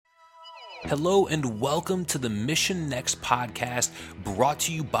Hello and welcome to the Mission Next podcast, brought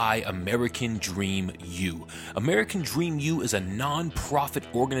to you by American Dream U. American Dream U is a non-profit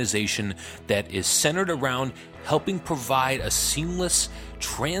organization that is centered around helping provide a seamless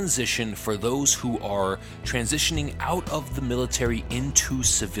transition for those who are transitioning out of the military into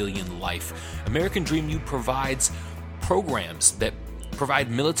civilian life. American Dream U provides programs that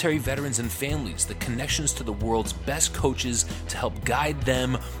provide military veterans and families the connections to the world's best coaches to help guide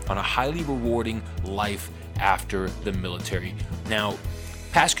them on a highly rewarding life after the military. Now,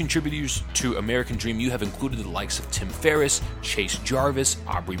 past contributors to American Dream U have included the likes of Tim Ferriss, Chase Jarvis,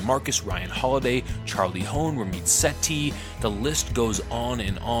 Aubrey Marcus, Ryan Holiday, Charlie Hone, Ramit Sethi. The list goes on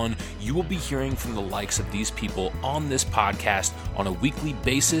and on. You will be hearing from the likes of these people on this podcast on a weekly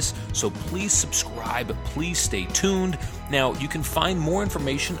basis, so please subscribe, please stay tuned. Now, you can find more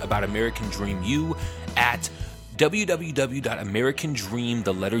information about American Dream U at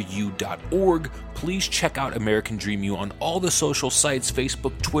www.americandream.org. Please check out American Dream U on all the social sites,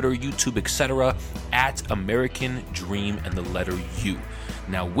 Facebook, Twitter, YouTube, etc. at American Dream and the letter U.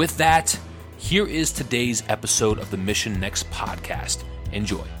 Now, with that, here is today's episode of the Mission Next podcast.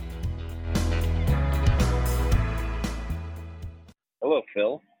 Enjoy. Hello,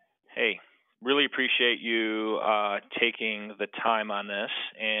 Phil. Hey, really appreciate you taking the time on this,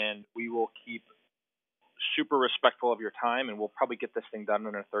 and we will keep super respectful of your time, and we'll probably get this thing done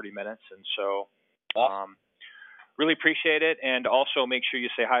in 30 minutes. And so really appreciate it. And also make sure you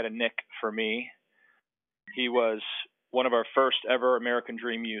say hi to Nick for me. He was one of our first ever American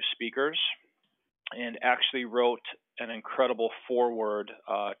Dream U speakers and actually wrote an incredible foreword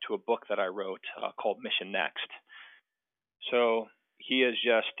to a book that I wrote called Mission Next. So he is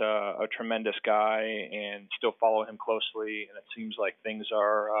just a tremendous guy, and still follow him closely. And it seems like things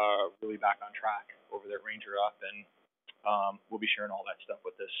are really back on track over there at Ranger Up, and we'll be sharing all that stuff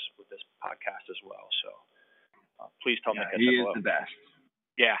with this podcast as well. So please tell Nick he is the best.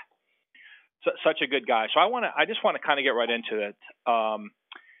 Yeah, such a good guy. So I just want to kind of get right into it,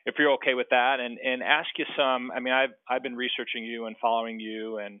 if you're okay with that, and ask you some. I mean, I've been researching you and following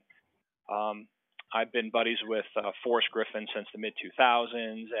you, and I've been buddies with Forrest Griffin since the mid-2000s,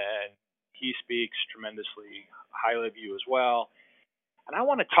 and he speaks tremendously highly of you as well. And I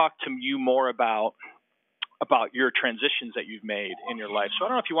want to talk to you more about your transitions that you've made in your life. So I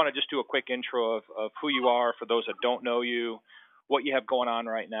don't know if you want to just do a quick intro of who you are for those that don't know you, what you have going on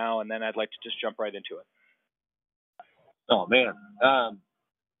right now, and then I'd like to just jump right into it. Oh, man.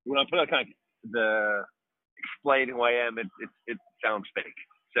 When I put out kind of the explain who I am, it sounds fake.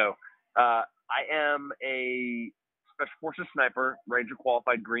 So I am a Special Forces sniper, Ranger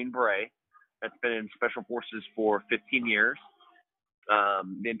qualified Green Beret. That's been in Special Forces for 15 years.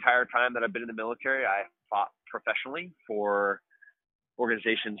 The entire time that I've been in the military, I fought professionally for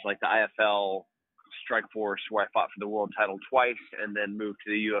organizations like the IFL, Strike Force, where I fought for the world title twice, and then moved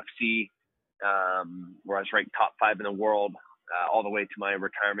to the UFC, where I was ranked top 5 in the world, all the way to my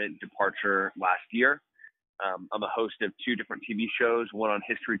retirement departure last year. I'm a host of 2 different TV shows, one on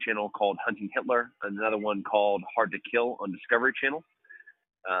History Channel called Hunting Hitler, and another one called Hard to Kill on Discovery Channel.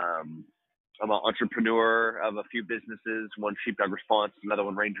 I'm an entrepreneur of a few businesses, one Sheepdog Response, another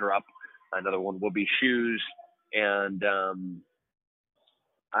one Ranger Up, another one Will Be Shoes, and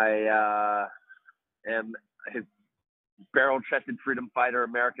I am a barrel-chested freedom fighter,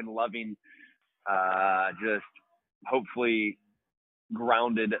 American-loving, just hopefully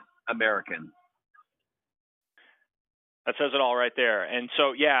grounded American. That says it all right there. And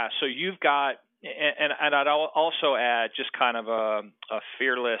so, yeah, so you've got, and I'd also add just kind of a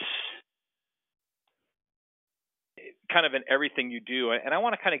fearless, kind of in everything you do. And I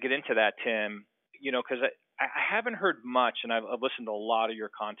want to kind of get into that, Tim, because I haven't heard much, and I've listened to a lot of your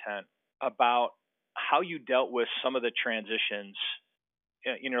content about how you dealt with some of the transitions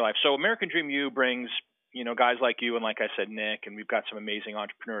in your life. So American Dream U brings, guys like you and, like I said, Nick, and we've got some amazing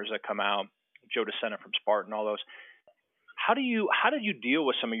entrepreneurs that come out, Joe DeSena from Spartan, all those. How did you deal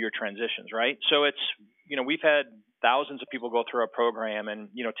with some of your transitions, right? So it's, we've had thousands of people go through our program and,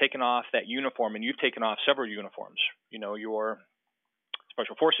 taken off that uniform, and you've taken off several uniforms, your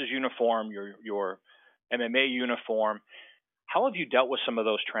Special Forces uniform, your MMA uniform. How have you dealt with some of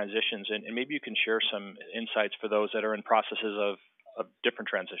those transitions? And maybe you can share some insights for those that are in processes of different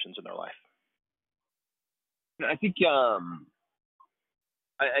transitions in their life. I think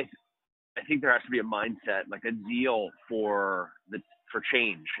I think there has to be a mindset, like a zeal for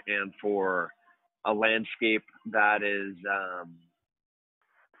change and for a landscape that is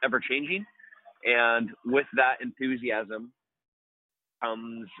ever changing. And with that enthusiasm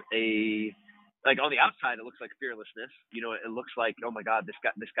comes a like on the outside, it looks like fearlessness. It looks like, oh my God,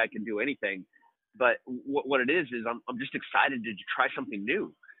 this guy can do anything. But what it is I'm just excited to try something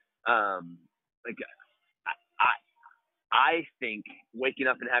new. Like I think waking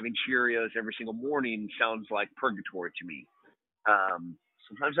up and having Cheerios every single morning sounds like purgatory to me.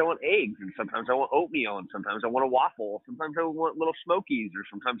 Sometimes I want eggs, and sometimes I want oatmeal, and sometimes I want a waffle. Sometimes I want little Smokies, or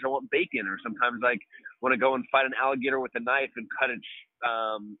sometimes I want bacon, or sometimes I want to go and fight an alligator with a knife and cut its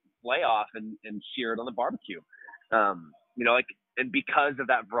fillet off and sear it on the barbecue. And because of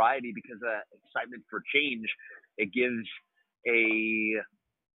that variety, because of that excitement for change, it gives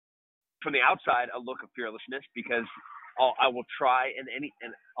from the outside a look of fearlessness, because I will try and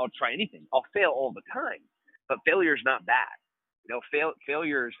I'll try anything. I'll fail all the time, but failure is not bad.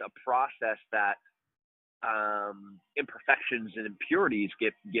 Failure is a process that imperfections and impurities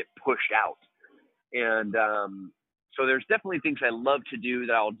get pushed out. And so there's definitely things I love to do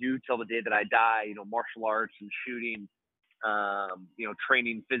that I'll do till the day that I die. Martial arts and shooting,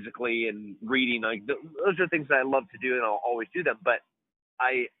 training physically and reading. Like those are things that I love to do, and I'll always do them. But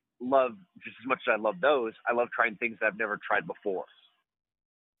I love, just as much as I love those, I love trying things that I've never tried before.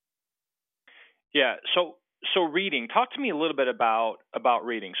 Yeah. So reading, talk to me a little bit about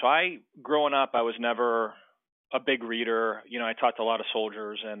reading. So growing up, I was never a big reader. I talked to a lot of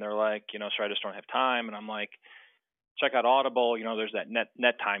soldiers, and they're like, sir, I just don't have time. And I'm like, check out Audible. There's that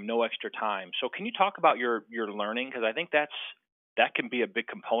net time, no extra time. So can you talk about your learning? Because I think that can be a big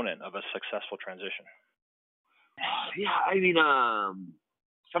component of a successful transition. Yeah, I mean,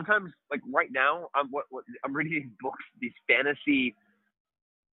 sometimes, like right now, I'm reading these books, these fantasy.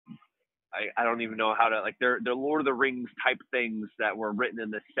 I don't even know how to, like, they're Lord of the Rings type things that were written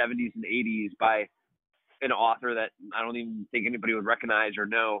in the 70s and 80s by an author that I don't even think anybody would recognize or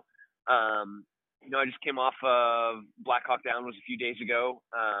know. I just came off of Black Hawk Down was a few days ago.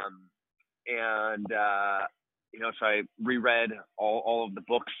 So I reread all of the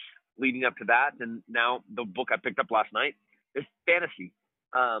books leading up to that. And now the book I picked up last night is fantasy.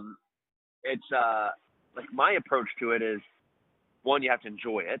 It's like my approach to it is, one, you have to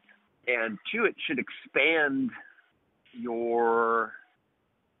enjoy it. And two, it should expand your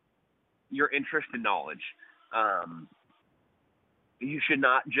interest and knowledge. You should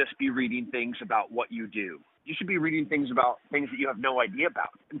not just be reading things about what you do. You should be reading things about things that you have no idea about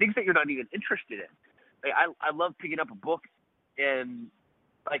and things that you're not even interested in. Like, I love picking up a book and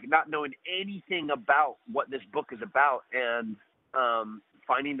like not knowing anything about what this book is about, and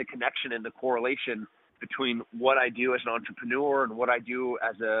finding the connection and the correlation between what I do as an entrepreneur and what I do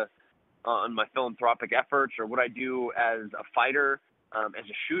as on my philanthropic efforts, or what I do as a fighter, as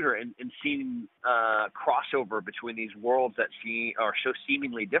a shooter, and seeing crossover between these worlds that are so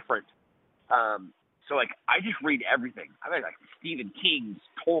seemingly different. So like I just read everything. I read like Stephen King's,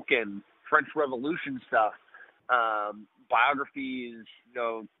 Tolkien, French Revolution stuff, biographies.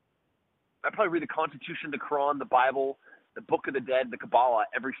 I probably read the Constitution, the Quran, the Bible, the Book of the Dead, the Kabbalah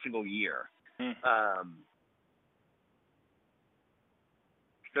every single year.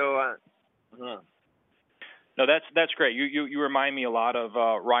 No, that's great. You remind me a lot of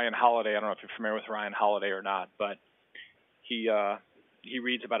Ryan Holiday. I don't know if you're familiar with Ryan Holiday or not, but he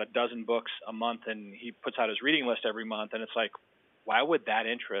reads about a dozen books a month, and he puts out his reading list every month. And it's like, why would that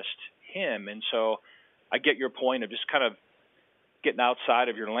interest him? And so I get your point of just kind of getting outside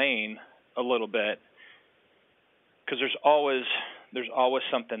of your lane a little bit, because there's always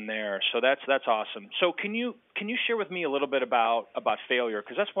something there. So that's awesome. So can you share with me a little bit about failure?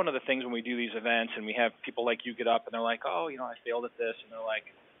 Because that's one of the things when we do these events and we have people like you get up and they're like, oh, I failed at this, and they're like,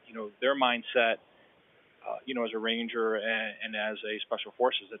 their mindset, as a Ranger and as a Special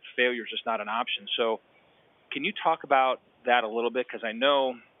Forces, that failure is just not an option. So can you talk about that a little bit? Because I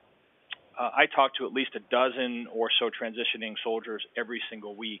know I talk to at least a dozen or so transitioning soldiers every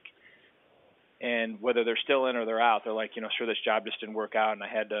single week. And whether they're still in or they're out, they're like, sure, this job just didn't work out, and I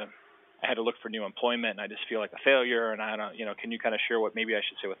had to look for new employment, and I just feel like a failure. And I don't, can you kind of share what maybe I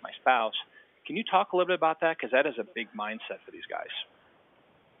should say with my spouse? Can you talk a little bit about that? Because that is a big mindset for these guys.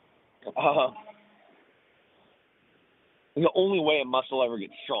 The only way a muscle ever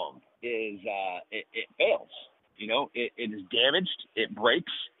gets strong is it fails. It is damaged, it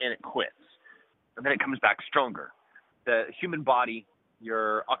breaks, and it quits, and then it comes back stronger. The human body,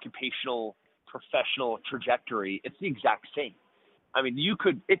 your occupational, professional trajectory, it's the exact same. I mean, you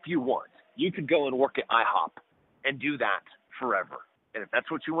could, if you want, you could go and work at IHOP and do that forever. And if that's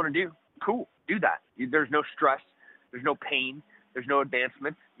what you want to do, cool, do that. There's no stress, there's no pain, there's no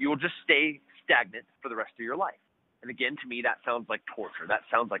advancement. You will just stay stagnant for the rest of your life. And again, to me, that sounds like torture. That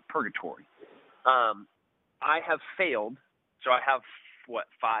sounds like purgatory. I have failed. So I have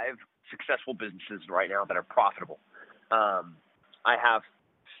 5 successful businesses right now that are profitable. I have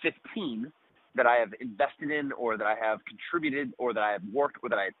 15 that I have invested in or that I have contributed or that I have worked or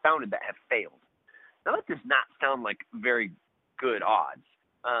that I have founded that have failed. Now, that does not sound like very good odds.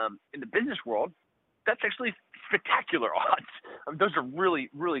 In the business world, that's actually spectacular odds. Those are really,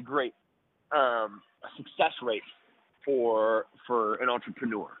 really great success rates for an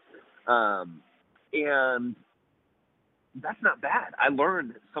entrepreneur. And that's not bad. I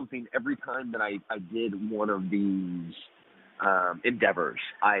learned something every time that I did one of these endeavors.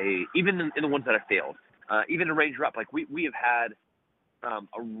 Even in the ones that I failed, even in Ranger Up, like we have had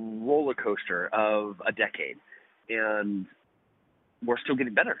a roller coaster of a decade, and we're still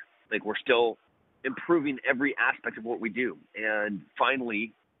getting better. Like, we're still improving every aspect of what we do. And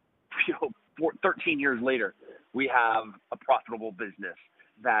finally, 13 years later, we have a profitable business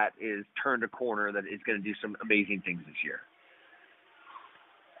that is turned a corner that is going to do some amazing things this year.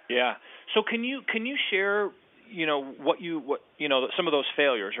 Yeah. So can you share, what some of those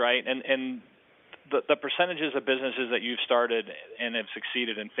failures, right? And the percentages of businesses that you've started and have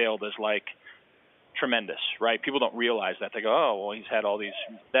succeeded and failed is like tremendous, right? People don't realize that. They go, oh, well, he's had all these.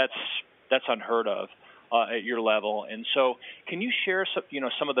 That's unheard of at your level. And so, can you share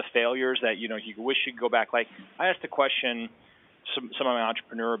some of the failures that you wish you could go back? Like, I asked a question some of my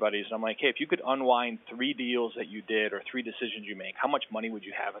entrepreneur buddies, and I'm like, hey, if you could unwind 3 deals that you did or 3 decisions you make, how much money would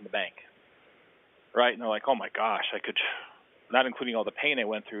you have in the bank? Right? And they're like, oh my gosh, I could, not including all the pain I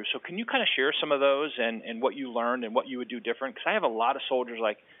went through. So can you kind of share some of those and what you learned and what you would do different? Because I have a lot of soldiers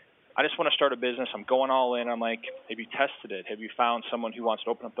like, I just want to start a business. I'm going all in. I'm like, have you tested it? Have you found someone who wants to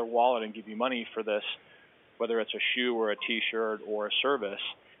open up their wallet and give you money for this, whether it's a shoe or a T-shirt or a service?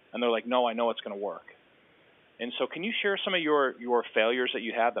 And they're like, no, I know it's going to work. And so can you share some of your failures that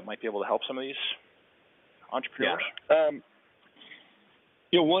you have that might be able to help some of these entrepreneurs?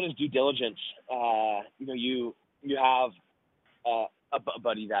 Yeah. One is due diligence. You have a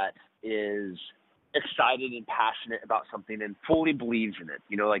buddy that is excited and passionate about something and fully believes in it.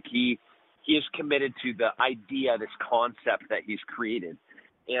 Like he is committed to the idea, this concept that he's created.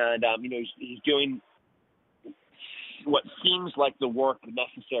 And, he's doing what seems like the work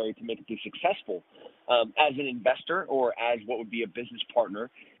necessary to make it be successful. As an investor or as what would be a business partner,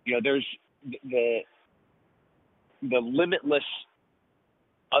 there's the limitless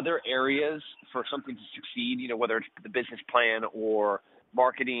other areas for something to succeed, whether it's the business plan or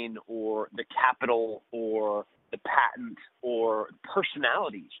marketing or the capital or the patent or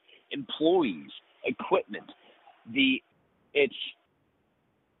personalities, employees, equipment. It's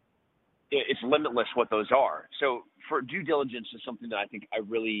limitless what those are. So for due diligence is something that I think I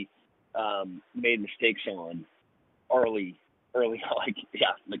really made mistakes on early. Like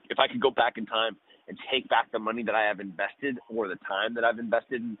if I could go back in time and take back the money that I have invested or the time that I've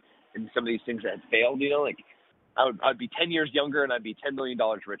invested in some of these things that have failed, I'd be 10 years younger and I'd be $10 million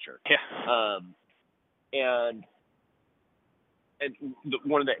richer. Yeah. And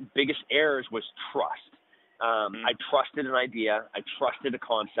one of the biggest errors was trust. I trusted an idea. I trusted a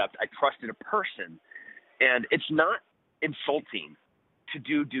concept. I trusted a person. And it's not insulting to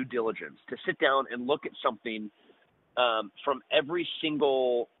do due diligence, to sit down and look at something from every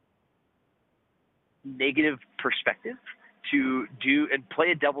single negative perspective, to do and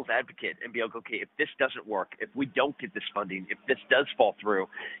play a devil's advocate and be like, okay, if this doesn't work, if we don't get this funding, if this does fall through,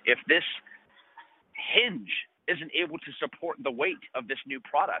 if this hinge isn't able to support the weight of this new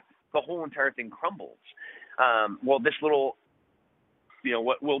product, the whole entire thing crumbles. Well, this little,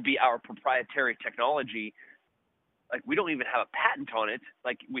 what will be our proprietary technology, like we don't even have a patent on it.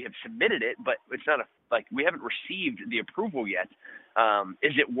 Like we have submitted it, but it's not we haven't received the approval yet.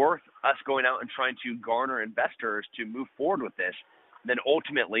 Is it worth us going out and trying to garner investors to move forward with this? Then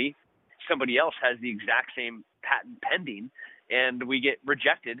ultimately somebody else has the exact same patent pending and we get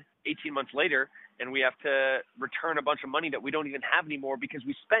rejected 18 months later and we have to return a bunch of money that we don't even have anymore because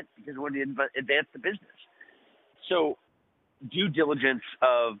we wanted to advance the business. So due diligence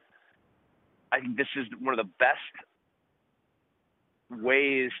I think this is one of the best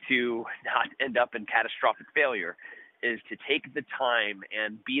ways to not end up in catastrophic failure is to take the time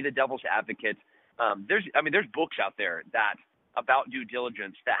and be the devil's advocate. There's books out there about due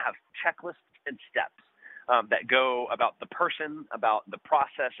diligence that have checklists and steps that go about the person, about the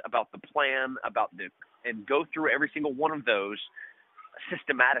process, about the plan, and go through every single one of those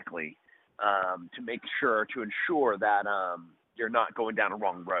systematically to ensure that you're not going down a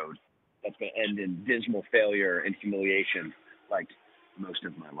wrong road that's going to end in dismal failure and humiliation like most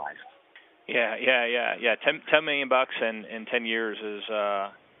of my life. Yeah. $10 million in 10 years is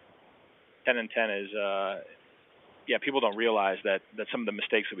 10 and 10 is people don't realize that some of the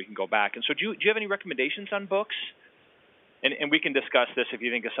mistakes that we can go back. And so do you have any recommendations on books? And we can discuss this if you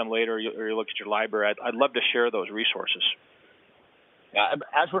think of some later, or you look at your library. I'd love to share those resources. Yeah,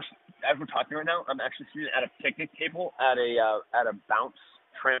 as we're talking right now, I'm actually sitting at a picnic table at a bounce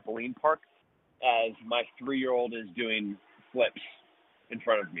trampoline park as my 3-year-old is doing flips in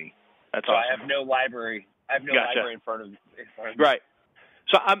front of me. That's so awesome. I have no library. Library in front of me. Right.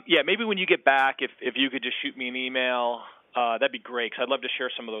 So maybe when you get back, if you could just shoot me an email, that'd be great, because I'd love to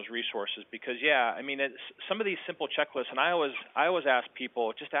share some of those resources. Because some of these simple checklists, and I always ask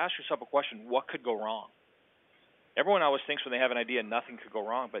people, just ask yourself a question: what could go wrong? Everyone always thinks when they have an idea nothing could go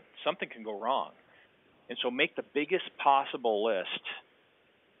wrong, but something can go wrong. And so make the biggest possible list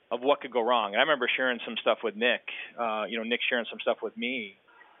of what could go wrong. And I remember sharing some stuff with Nick, Nick sharing some stuff with me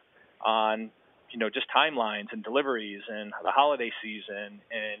on, just timelines and deliveries and the holiday season.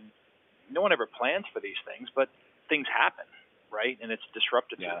 And no one ever plans for these things, but things happen, right? And it's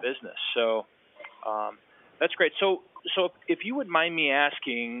disruptive to the business. So that's great. So if you would mind me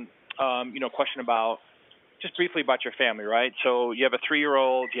asking, a question about, just briefly about your family, right? So you have a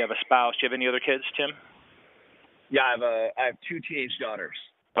 3-year-old, you have a spouse. Do you have any other kids, Tim? Yeah, I have 2 teenage daughters.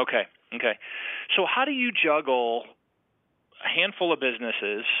 Okay. So how do you juggle a handful of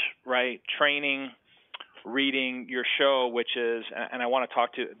businesses, right? Training, reading, your show, which is, and I want to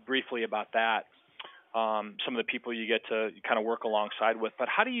talk to briefly about that. Some of the people you get to kind of work alongside with, but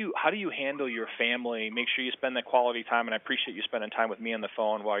how do you handle your family? Make sure you spend that quality time, and I appreciate you spending time with me on the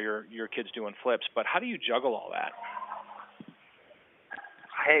phone while your kid's doing flips. But how do you juggle all that?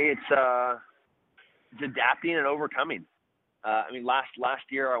 Hey, it's adapting and overcoming. Last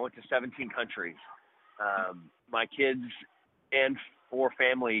year I went to 17 countries. My kids and 4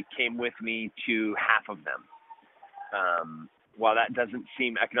 family came with me to half of them. While that doesn't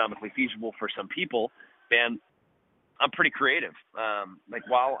seem economically feasible for some people, man, I'm pretty creative.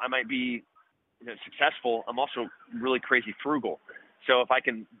 While I might be successful, I'm also really crazy frugal. So if I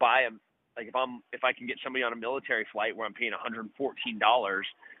can buy if I can get somebody on a military flight where I'm paying $114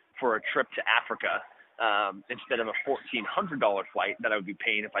 for a trip to Africa, instead of a $1,400 flight that I would be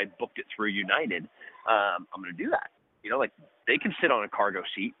paying if I booked it through United, I'm going to do that. They can sit on a cargo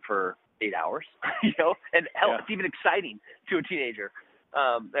seat for 8 hours, and hell, It's even exciting to a teenager.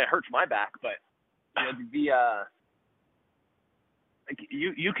 It hurts my back, but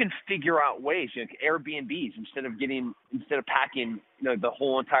you can figure out ways, Airbnbs, instead of packing, the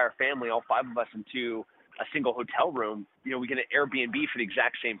whole entire family, all 5 of us, into a single hotel room, we get an Airbnb for the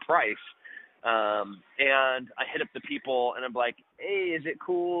exact same price. And I hit up the people and I'm like, hey, is it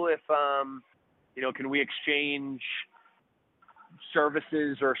cool if, can we exchange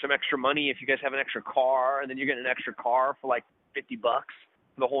services or some extra money if you guys have an extra car, and then you're getting an extra car for like $50 for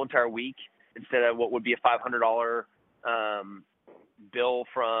the whole entire week instead of what would be a $500 bill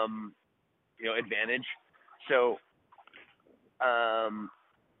from Advantage. So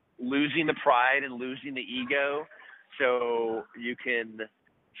losing the pride and losing the ego so you can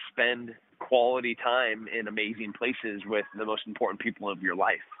spend quality time in amazing places with the most important people of your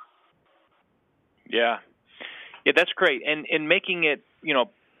life. Yeah, that's great. And making it,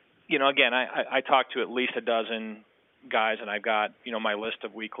 again, I talk to at least a dozen guys, and I've got, my list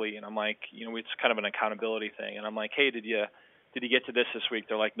of weekly, and I'm like, it's kind of an accountability thing. And I'm like, hey, did you get to this week?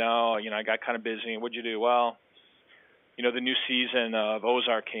 They're like, no, I got kind of busy. What'd you do? Well, the new season of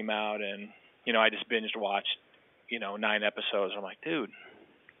Ozark came out, and, I just binged watched, 9 episodes. I'm like, dude,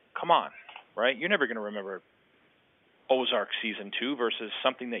 come on, right? You're never going to remember Ozark season 2 versus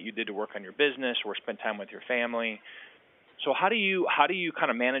something that you did to work on your business or spend time with your family. So how do you kind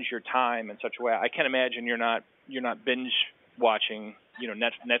of manage your time in such a way? I can't imagine you're not binge watching,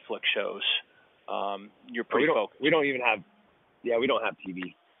 Netflix shows. You're pretty focused. We don't have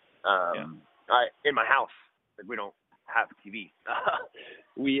TV. In my house, we don't have TV.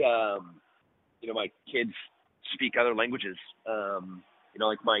 We, my kids speak other languages.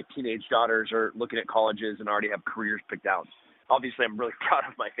 My teenage daughters are looking at colleges and already have careers picked out. Obviously, I'm really proud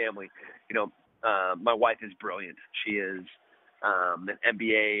of my family. My wife is brilliant. She is an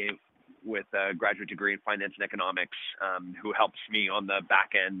MBA with a graduate degree in finance and economics, who helps me on the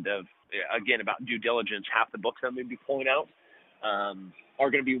back end of, again, about due diligence. Half the books I'm going to be pulling out are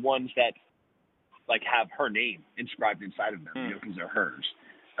going to be ones that have her name inscribed inside of them, because they're hers.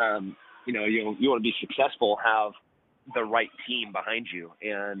 You want to be successful, have the right team behind you.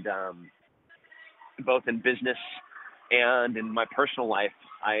 And both in business and in my personal life,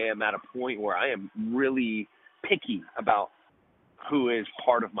 I am at a point where I am really picky about who is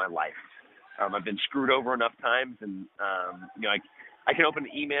part of my life. I've been screwed over enough times, and I can open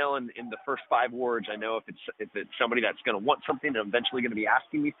an email and in the first 5 words, I know if it's somebody that's going to want something and eventually going to be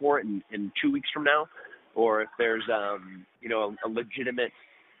asking me for it in 2 weeks from now, or if there's a legitimate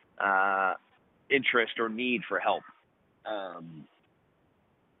interest or need for help.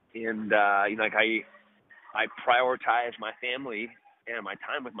 Like I prioritize my family and my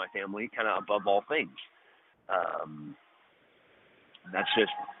time with my family kind of above all things. That's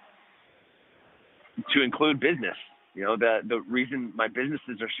just to include business. The reason my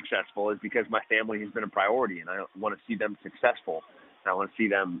businesses are successful is because my family has been a priority, and I want to see them successful. And I want to see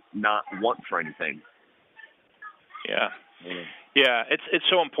them not want for anything. Yeah. Yeah, it's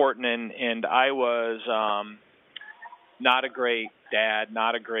so important, and I was not a great dad,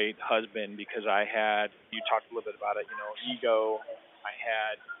 not a great husband, because you talked a little bit about it, ego. I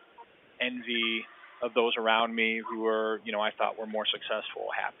had envy of those around me who were, I thought were more successful,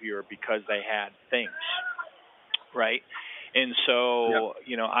 happier because they had things, right? And so,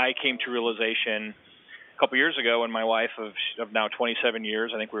 I came to realization a couple years ago when my wife of now 27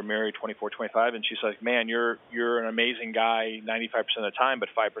 years, I think we were married 24, 25, and she's like, man, you're an amazing guy 95% of the time, but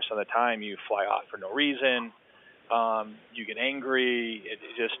 5% of the time you fly off for no reason. You get angry.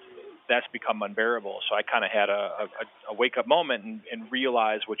 That's become unbearable. So I kind of had a wake-up moment and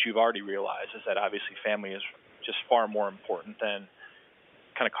realized what you've already realized, is that obviously family is just far more important than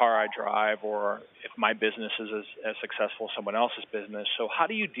kind of car I drive, or if my business is as successful as someone else's business. So how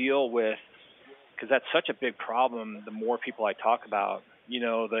do you deal with, because that's such a big problem, the more people I talk about,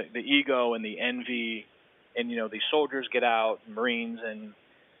 the ego and the envy, and, these soldiers get out, Marines, and,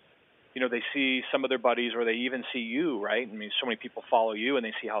 they see some of their buddies, or they even see you, right? I mean, so many people follow you, and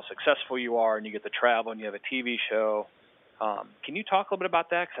they see how successful you are, and you get to travel, and you have a TV show. Can you talk a little bit about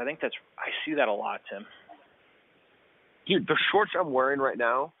that? Because I think I see that a lot, Tim. Dude, the shorts I'm wearing right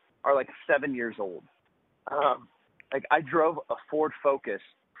now are like 7 years old. Like I drove a Ford Focus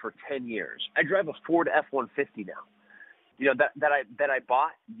for 10 years. I drive a Ford F-150 now. That I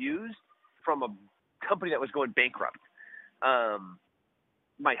bought used from a company that was going bankrupt.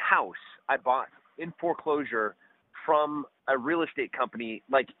 My house I bought in foreclosure from a real estate company.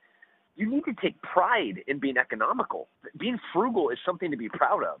 Like, you need to take pride in being economical. Being frugal is something to be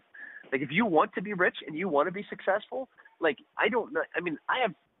proud of. Like, if you want to be rich and you want to be successful, like, I don't know. I mean, I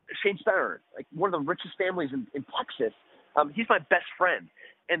have Shane Steiner, like one of the richest families in Texas. He's my best friend.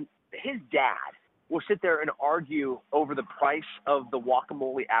 And his dad will sit there and argue over the price of the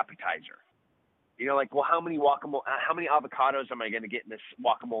guacamole appetizer. Like, well, how many avocados am I going to get in this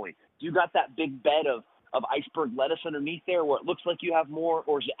guacamole? You got that big bed of iceberg lettuce underneath there where it looks like you have more,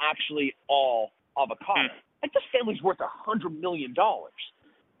 or is it actually all avocado? Like, this family's worth $100 million.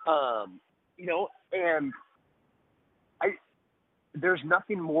 And there's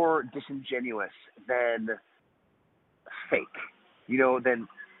nothing more disingenuous than fake, than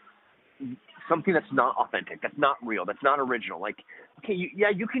something that's not authentic, that's not real, that's not original. Like, okay,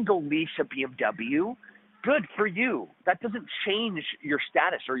 you can go lease a BMW. Good for you. That doesn't change your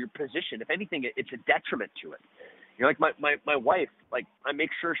status or your position. If anything, it's a detriment to it. Like my wife, like, I make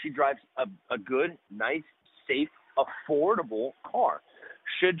sure she drives a good, nice, safe, affordable car.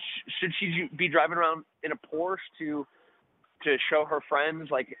 Should she be driving around in a Porsche to show her friends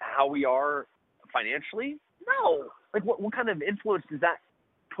like how we are financially? No. Like, what kind of influence does that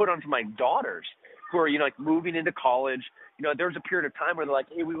put onto my daughters who are, like, moving into college? There was a period of time where they're like,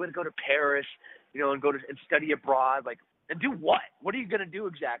 hey, we want to go to Paris, and go and study abroad. Like, and do what? What are you going to do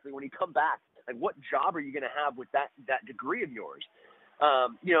exactly when you come back? Like, what job are you going to have with that degree of yours?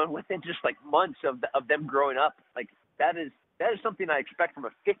 And within just like months of them growing up, like, that is something I expect from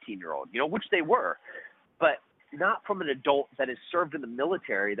a 15-year-old, which they were, but not from an adult that is served in the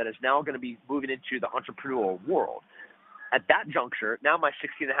military that is now going to be moving into the entrepreneurial world. At that juncture, now my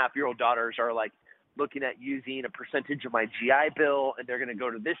 16-and-a-half-year-old daughters are like looking at using a percentage of my GI Bill, and they're going to go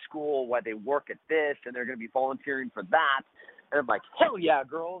to this school while they work at this, and they're going to be volunteering for that. And I'm like, hell yeah,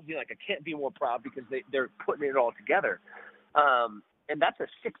 girls. I can't be more proud because they're putting it all together. And that's a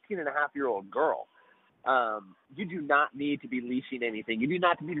 16-and-a-half-year-old girl. You do not need to be leasing anything. You do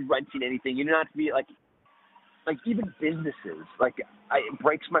not need to be renting anything. You do not have to be like even businesses. Like, it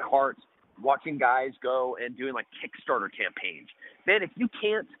breaks my heart watching guys go and doing like Kickstarter campaigns. Man, if you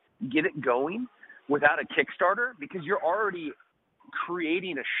can't get it going without a Kickstarter, because you're already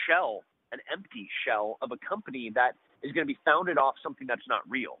creating an empty shell of a company that is going to be founded off something that's not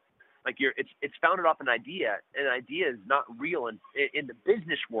real. Like, it's founded off an idea. An idea is not real in the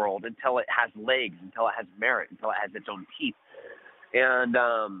business world until it has legs, until it has merit, until it has its own teeth. And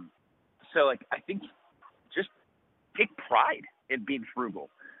so, like, I think just take pride in being frugal.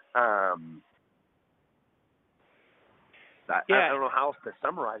 I don't know how else to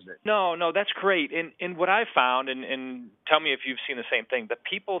summarize it. No, that's great. And what I've found, and tell me if you've seen the same thing, the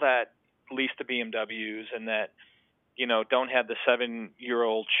people that lease the BMWs and that, don't have the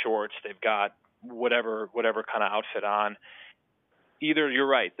 7-year-old shorts, they've got whatever kind of outfit on, either you're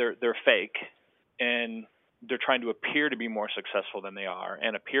right, they're fake and they're trying to appear to be more successful than they are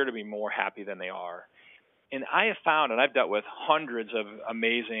and appear to be more happy than they are. And I have found, and I've dealt with hundreds of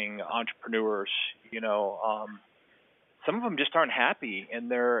amazing entrepreneurs, some of them just aren't happy,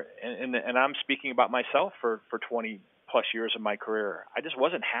 and I'm speaking about myself for 20 plus years of my career. I just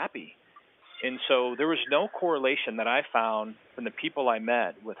wasn't happy. And so there was no correlation that I found from the people I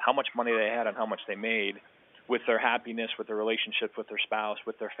met with how much money they had and how much they made with their happiness, with their relationship with their spouse,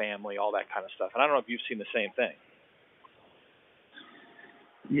 with their family, all that kind of stuff. And I don't know if you've seen the same thing.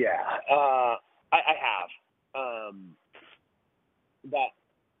 Yeah, I have. That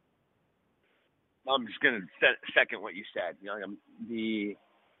I'm just going to second what you said. The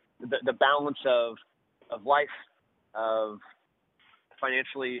balance of life, of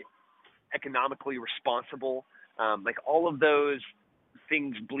financially, economically responsible, like all of those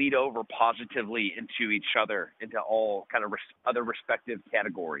things bleed over positively into each other, into all kind of other respective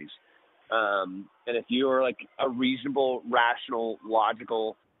categories. And if you are like a reasonable, rational,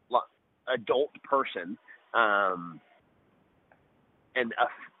 logical adult person, and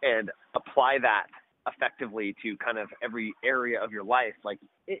apply that effectively to kind of every area of your life, like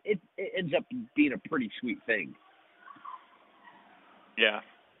it ends up being a pretty sweet thing. Yeah,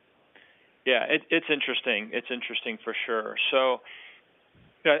 it's interesting. It's interesting for sure. So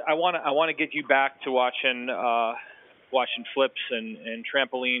I want to get you back to watching flips and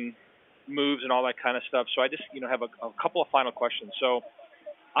trampoline moves and all that kind of stuff. So I just have a couple of final questions. So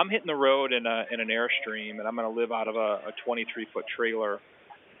I'm hitting the road in an Airstream, and I'm going to live out of a 23-foot trailer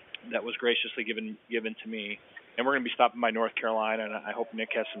that was graciously given to me. And we're going to be stopping by North Carolina, and I hope Nick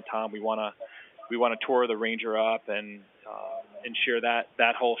has some time. We want to tour the Ranger up and share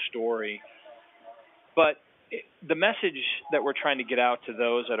that whole story. But the message that we're trying to get out to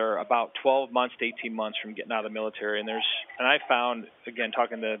those that are about 12 months to 18 months from getting out of the military, and I found, again,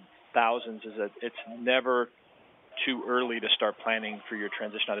 talking to thousands, is that it's never too early to start planning for your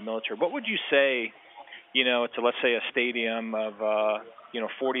transition out of the military. What would you say, to let's say a stadium of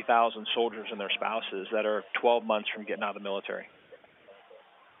 40,000 soldiers and their spouses that are 12 months from getting out of the military?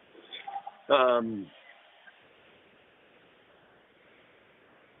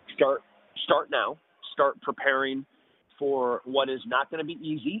 Start now. Start preparing for what is not going to be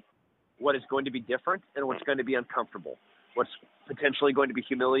easy, what is going to be different, and what's going to be uncomfortable. What's potentially going to be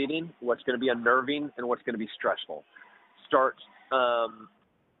humiliating, what's going to be unnerving, and what's going to be stressful. Start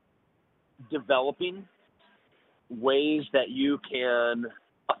developing ways that you can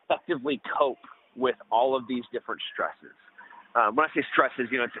effectively cope with all of these different stresses. When I say stresses,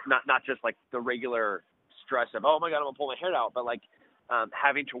 it's not just like the regular stress of, oh my God, I'm going to pull my hair out, but like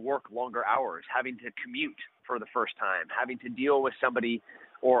having to work longer hours, having to commute for the first time, having to deal with somebody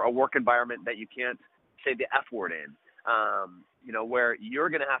or a work environment that you can't say the F word in, where you're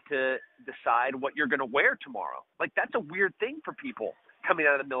going to have to decide what you're going to wear tomorrow. Like that's a weird thing for people coming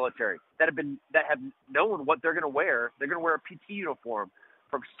out of the military that have known what they're going to wear. They're going to wear a PT uniform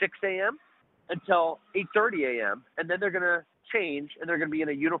from 6 a.m. until 8:30 a.m. and then they're going to change and they're going to be in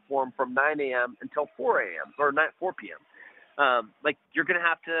a uniform from 9 a.m. until 4 a.m. or 4 p.m. Like you're going to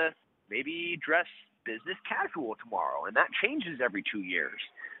have to maybe dress business casual tomorrow, and that changes every 2 years.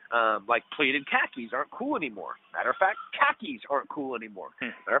 Like pleated khakis aren't cool anymore. Matter of fact, khakis aren't cool anymore.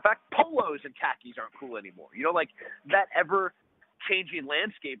 Matter of fact, polos and khakis aren't cool anymore. Like that ever-changing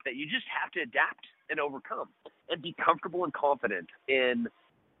landscape that you just have to adapt and overcome and be comfortable and confident in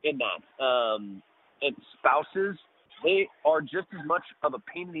that. And spouses, they are just as much of a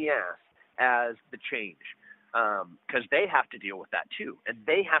pain in the ass as the change, because they have to deal with that too, and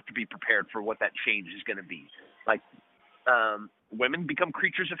they have to be prepared for what that change is going to be. Like women become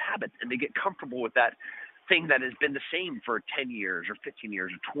creatures of habit, and they get comfortable with that thing that has been the same for 10 years or 15 years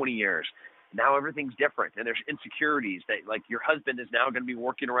or 20 years. Now everything's different, and there's insecurities that, like, your husband is now going to be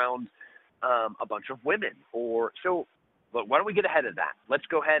working around a bunch of women. So why don't we get ahead of that? Let's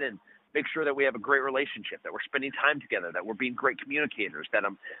go ahead and make sure that we have a great relationship, that we're spending time together, that we're being great communicators, that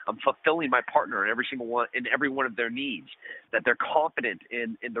I'm fulfilling my partner in every one of their needs, that they're confident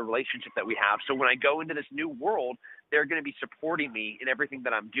in the relationship that we have. So when I go into this new world, they're going to be supporting me in everything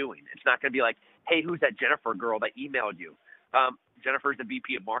that I'm doing. It's not going to be like, hey, who's that Jennifer girl that emailed you? Jennifer's the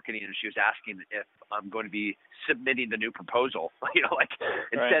VP of marketing, and she was asking if I'm going to be submitting the new proposal.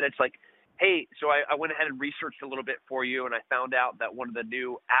 Instead It's like, hey, so I went ahead and researched a little bit for you, and I found out that one of the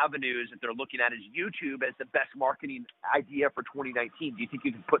new avenues that they're looking at is YouTube as the best marketing idea for 2019. Do you think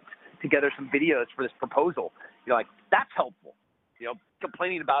you can put together some videos for this proposal? You're like, that's helpful.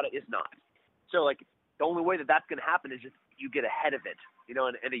 Complaining about it is not. So, like, the only way that that's going to happen is if you get ahead of it,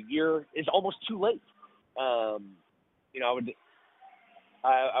 and a year is almost too late. I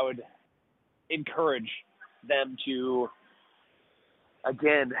would encourage them to,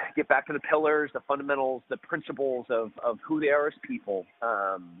 again, get back to the pillars, the fundamentals, the principles of who they are as people,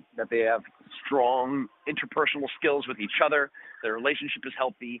 that they have strong interpersonal skills with each other, their relationship is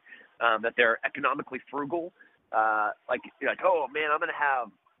healthy, that they're economically frugal. You're like, oh, man, I'm going to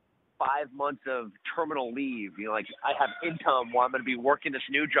have 5 months of terminal leave. I have income while I'm going to be working this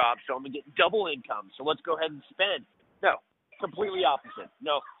new job, so I'm going to get double income. So let's go ahead and spend. No, completely opposite.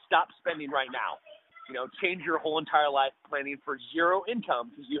 No, stop spending right now. Change your whole entire life planning for zero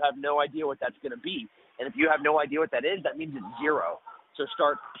income because you have no idea what that's going to be. And if you have no idea what that is, that means it's zero. So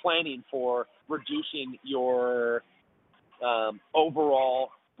start planning for reducing your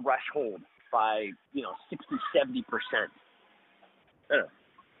overall threshold by, 60, 70%.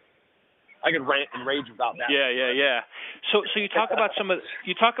 I could rant and rage about that. Yeah. So you talk about some of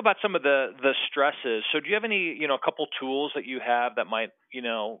the stresses. So do you have any a couple tools that you have that might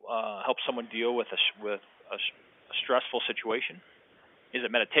help someone deal with a stressful situation? Is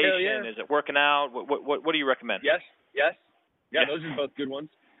it meditation? Yeah. Is it working out? What do you recommend? Yes. Yeah, those are both good ones.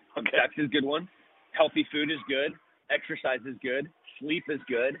 Okay. Sex is a good one. Healthy food is good. Exercise is good. Sleep is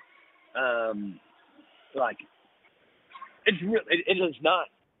good. It is not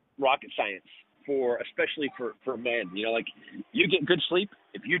rocket science especially for men. You get good sleep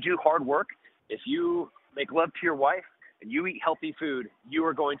if you do hard work, if you make love to your wife and you eat healthy food, you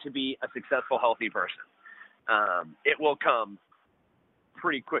are going to be a successful, healthy person. It will come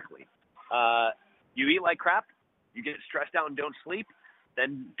pretty quickly. You eat like crap, you get stressed out and don't sleep,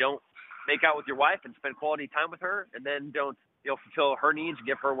 then don't make out with your wife and spend quality time with her, and then don't fulfill her needs,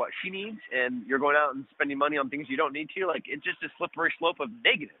 give her what she needs, and you're going out and spending money on things you don't need to. It's just a slippery slope of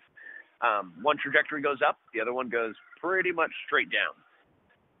negative. One trajectory goes up, the other one goes pretty much straight down.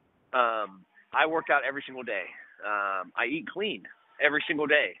 I work out every single day. I eat clean every single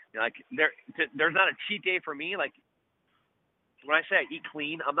day. There's not a cheat day for me. When I say I eat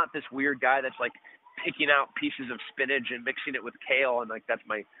clean, I'm not this weird guy that's picking out pieces of spinach and mixing it with kale and that's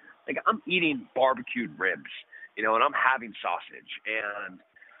my I'm eating barbecued ribs, and I'm having sausage, and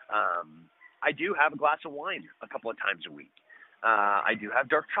I do have a glass of wine a couple of times a week. I do have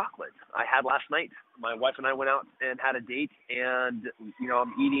dark chocolate. I had last night. My wife and I went out and had a date, and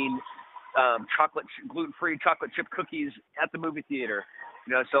I'm eating gluten-free chocolate chip cookies at the movie theater.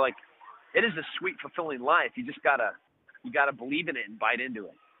 So it is a sweet, fulfilling life. You just gotta believe in it and bite into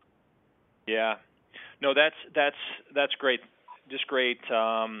it. Yeah, no, that's great. Just great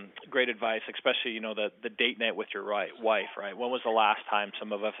advice, especially the date night with your wife, right? When was the last time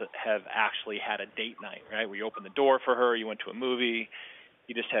some of us have actually had a date night, right? Where you opened the door for her, you went to a movie,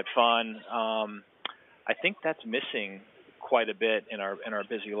 you just had fun. I think that's missing quite a bit in our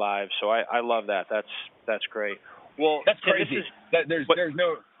busy lives. So I love that. That's great. Well, that's crazy. There's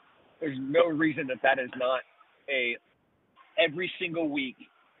no reason that is not every single week.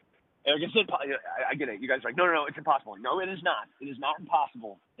 And I get it. You guys are like, no, it's impossible. No, it is not. It is not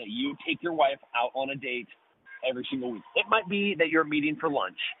impossible that you take your wife out on a date every single week. It might be that you're meeting for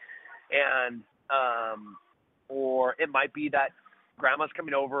lunch, and or it might be that grandma's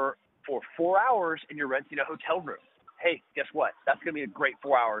coming over for 4 hours and you're renting a hotel room. Hey, guess what? That's going to be a great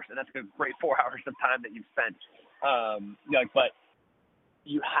 4 hours, and that's a great 4 hours of time that you've spent. But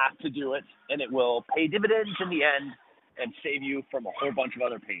you have to do it, and it will pay dividends in the end and save you from a whole bunch of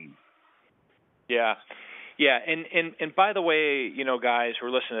other pain. Yeah. And by the way, guys who are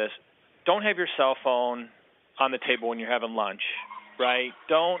listening to this, don't have your cell phone on the table when you're having lunch, right?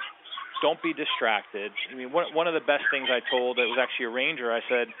 Don't be distracted. I mean, one of the best things I told, it was actually a ranger, I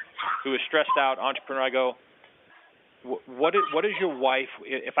said, who was stressed out, entrepreneur, I go, what is your wife,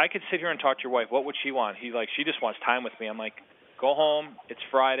 if I could sit here and talk to your wife, what would she want? He's like, she just wants time with me. I'm like, go home, it's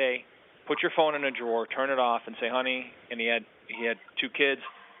Friday, put your phone in a drawer, turn it off, and say, honey, and he had 2 kids,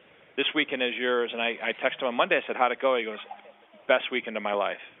 this weekend is yours. And I texted him on Monday. I said, how'd it go? He goes, best weekend of my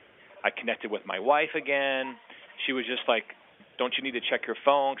life. I connected with my wife again. She was just like, don't you need to check your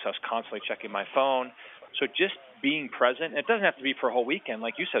phone? Because I was constantly checking my phone. So just being present. It doesn't have to be for a whole weekend.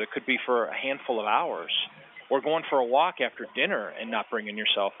 Like you said, it could be for a handful of hours. Or going for a walk after dinner and not bringing your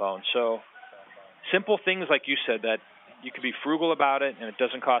cell phone. So simple things like you said, that you could be frugal about it and it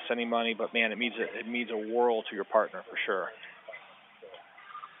doesn't cost any money, but man, it means a world to your partner for sure.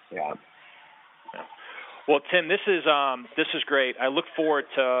 Yeah. Well, Tim, this is great. I look forward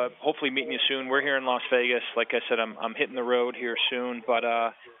to hopefully meeting you soon. We're here in Las Vegas. Like I said, I'm hitting the road here soon. But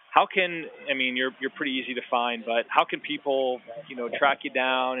you're pretty easy to find. But how can people, track you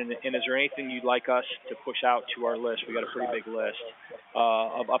down? And is there anything you'd like us to push out to our list? We got a pretty big list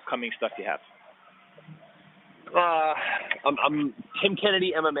of upcoming stuff you have. I'm Tim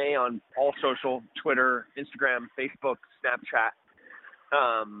Kennedy MMA on all social: Twitter, Instagram, Facebook, Snapchat.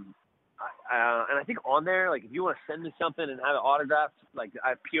 And I think on there, like, if you want to send me something and have it autographed, like, I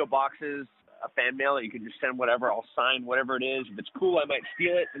have P.O. boxes, a fan mail that you can just send whatever. I'll sign whatever it is. If it's cool, I might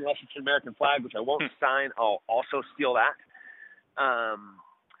steal it, unless it's an American flag, which I won't sign. I'll also steal that. I'm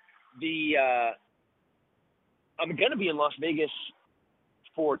going to be in Las Vegas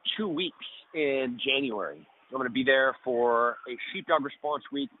for 2 weeks in January. I'm going to be there for a Sheepdog Response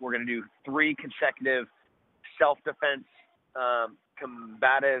Week. We're going to do 3 consecutive self-defense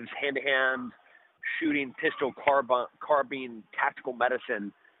combatives, hand-to-hand shooting, pistol, carbine, tactical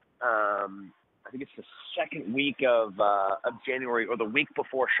medicine. I think it's the second week of January, or the week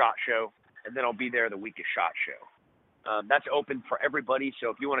before SHOT Show, and then I'll be there the week of SHOT Show. That's open for everybody,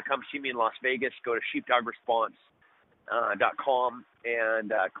 so if you want to come see me in Las Vegas, go to sheepdogresponse.com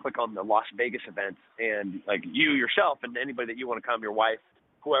and click on the Las Vegas event, and like you yourself and anybody that you want to come, your wife,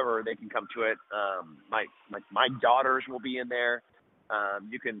 whoever, they can come to it. My daughters will be in there.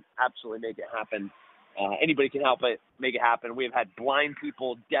 You can absolutely make it happen. Anybody can help it, make it happen. We have had blind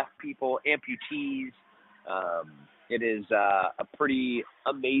people, deaf people, amputees. It is a pretty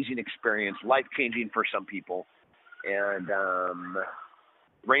amazing experience, life-changing for some people. And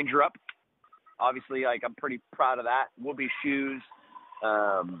Ranger Up, obviously, like, I'm pretty proud of that. Whoopee Shoes.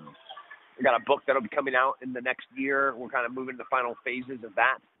 We got a book that'll be coming out in the next year. We're kind of moving to the final phases of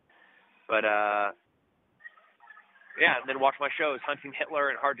that. But, and then watch my shows, Hunting Hitler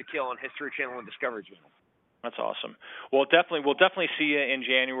and Hard to Kill on History Channel and Discovery Channel. That's awesome. Well, we'll definitely see you in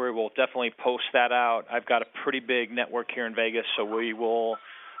January. We'll definitely post that out. I've got a pretty big network here in Vegas, so we will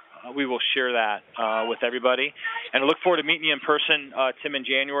share that with everybody. And I look forward to meeting you in person, Tim, in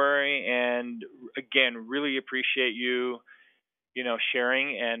January. And again, really appreciate you,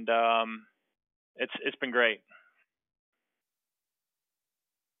 sharing. And it's been great.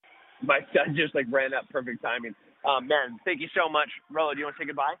 My son just ran up, perfect timing. Man, thank you so much. Rolo, do you want to say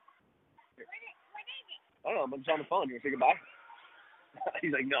goodbye? I don't know. I'm just on the phone. Do you want to say goodbye?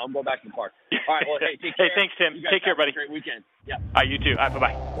 He's like, no, I'm going back to the park. All right, well, hey, take care. Hey, thanks, Tim. Take care, buddy. Have a great weekend. Yeah. All right, you too. All right,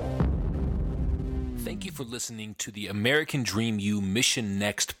 bye-bye. Thank you for listening to the American Dream U Mission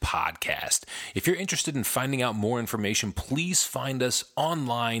Next podcast. If you're interested in finding out more information, please find us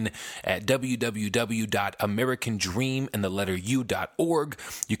online at www.americandream.org.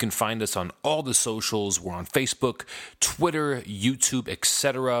 You can find us on all the socials. We're on Facebook, Twitter, YouTube,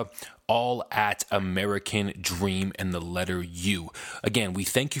 etc., all at American Dream U. Again, we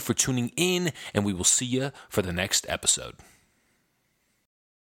thank you for tuning in, and we will see you for the next episode.